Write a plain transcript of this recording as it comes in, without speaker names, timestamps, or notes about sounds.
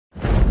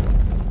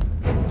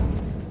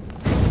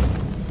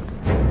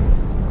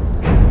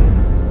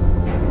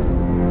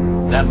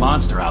That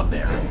monster out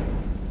there,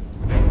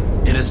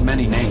 it has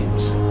many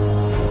names.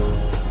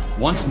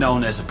 Once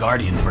known as a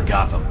guardian for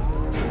Gotham,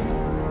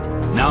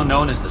 now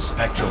known as the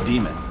Spectral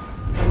Demon,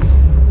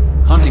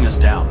 hunting us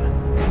down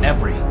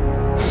every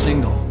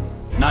single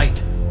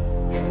night.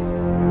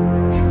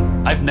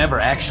 I've never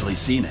actually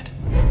seen it,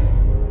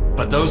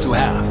 but those who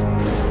have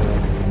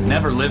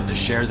never lived to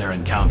share their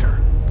encounter.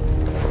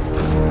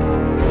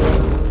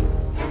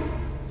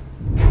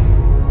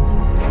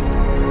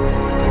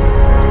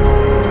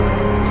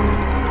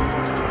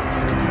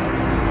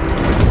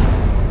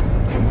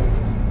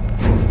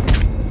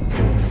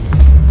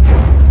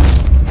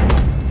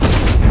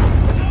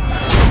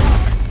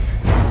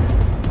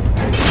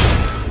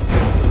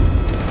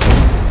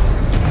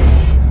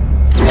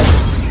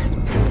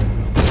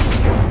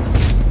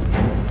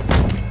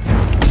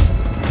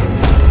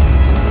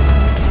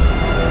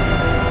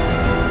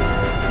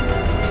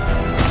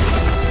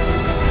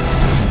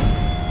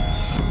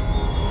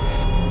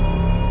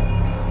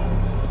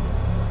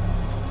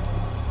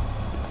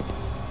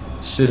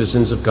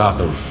 Citizens of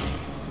Gotham,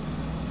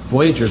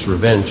 Voyager's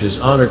Revenge is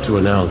honored to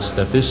announce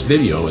that this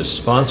video is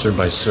sponsored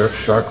by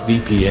Surfshark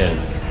VPN.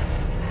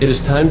 It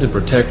is time to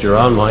protect your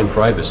online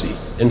privacy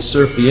and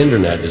surf the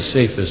internet as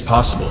safe as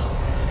possible.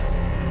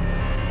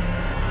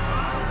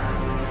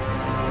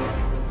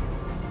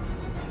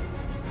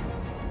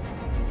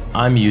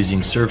 I'm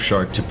using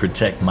Surfshark to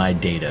protect my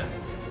data.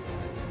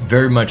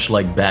 Very much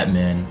like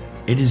Batman,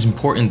 it is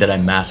important that I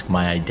mask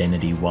my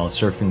identity while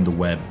surfing the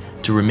web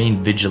to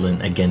remain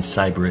vigilant against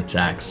cyber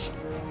attacks.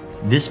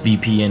 This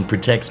VPN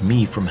protects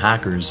me from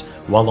hackers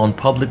while on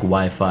public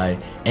Wi-Fi,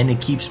 and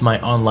it keeps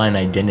my online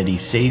identity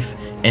safe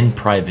and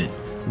private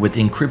with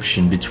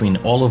encryption between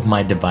all of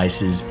my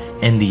devices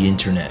and the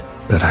internet.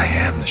 But I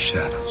am the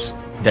shadows.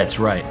 That's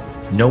right,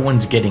 no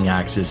one's getting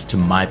access to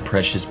my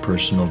precious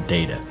personal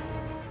data.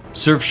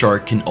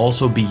 Surfshark can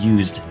also be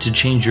used to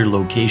change your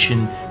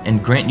location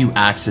and grant you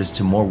access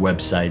to more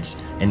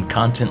websites and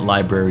content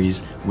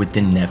libraries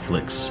within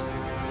Netflix.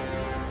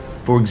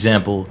 For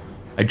example,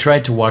 I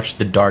tried to watch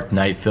the Dark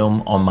Knight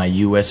film on my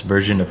US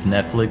version of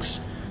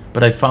Netflix,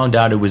 but I found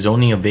out it was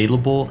only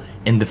available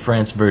in the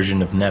France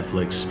version of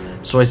Netflix,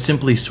 so I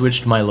simply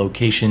switched my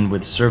location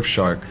with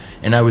Surfshark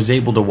and I was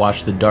able to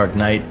watch the Dark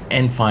Knight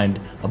and find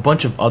a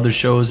bunch of other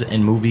shows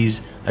and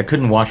movies I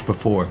couldn't watch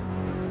before.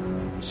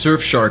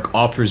 Surfshark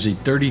offers a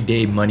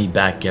 30-day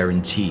money-back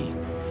guarantee,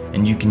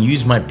 and you can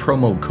use my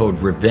promo code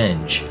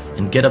REVENGE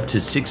and get up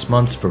to 6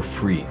 months for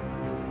free.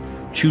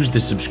 Choose the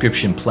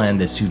subscription plan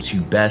that suits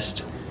you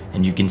best,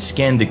 and you can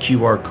scan the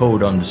QR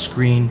code on the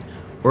screen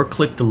or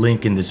click the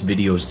link in this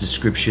video's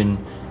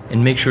description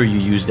and make sure you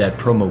use that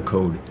promo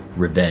code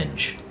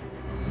REVENGE.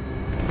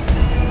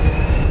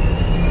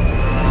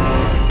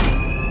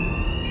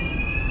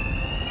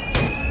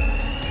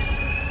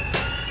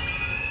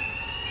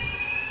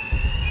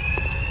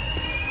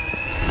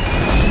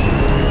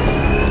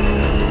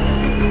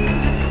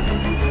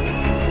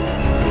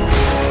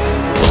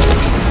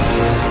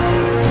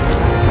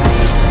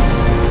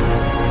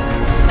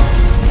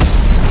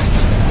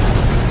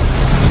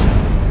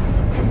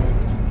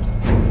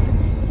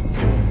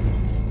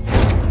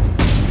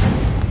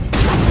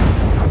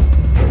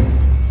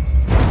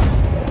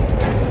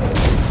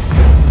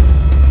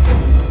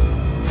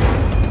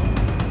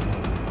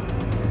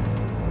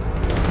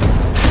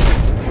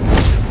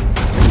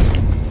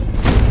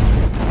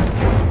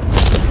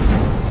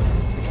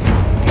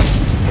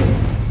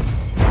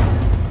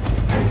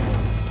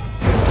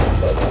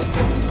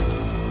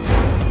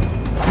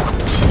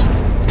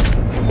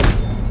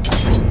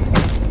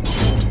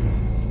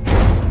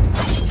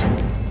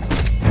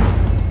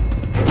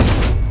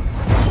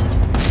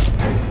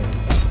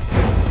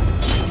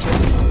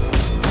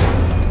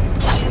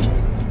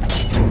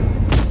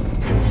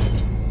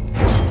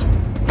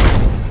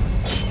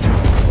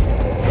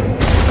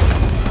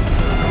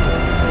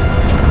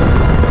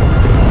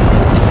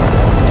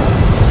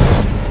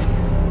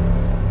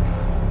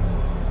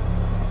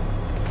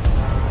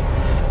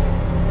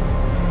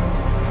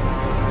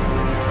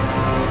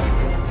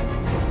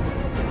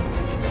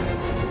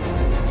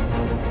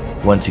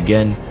 Once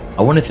again,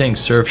 I want to thank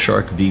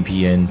Surfshark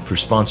VPN for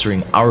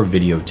sponsoring our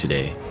video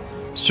today.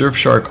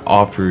 Surfshark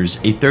offers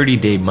a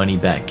 30-day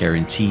money-back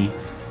guarantee,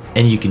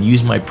 and you can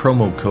use my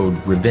promo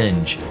code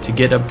REVENGE to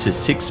get up to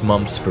 6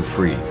 months for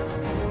free.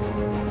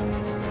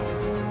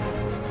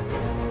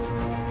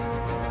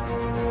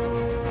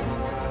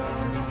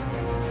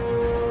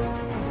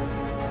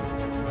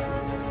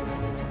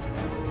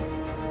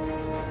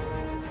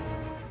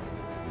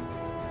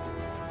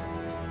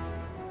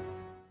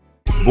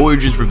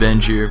 Voyager's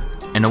Revenge here,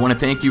 and I want to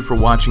thank you for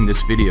watching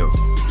this video.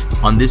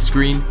 On this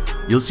screen,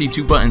 you'll see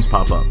 2 buttons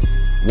pop up.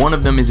 One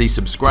of them is a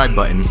subscribe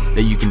button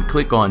that you can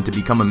click on to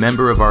become a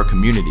member of our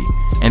community,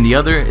 and the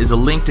other is a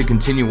link to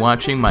continue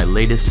watching my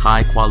latest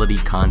high quality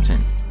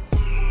content.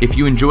 If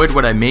you enjoyed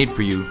what I made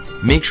for you,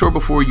 make sure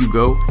before you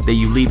go that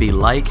you leave a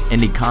like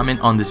and a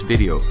comment on this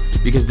video,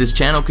 because this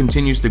channel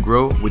continues to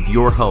grow with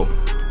your help,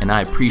 and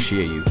I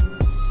appreciate you.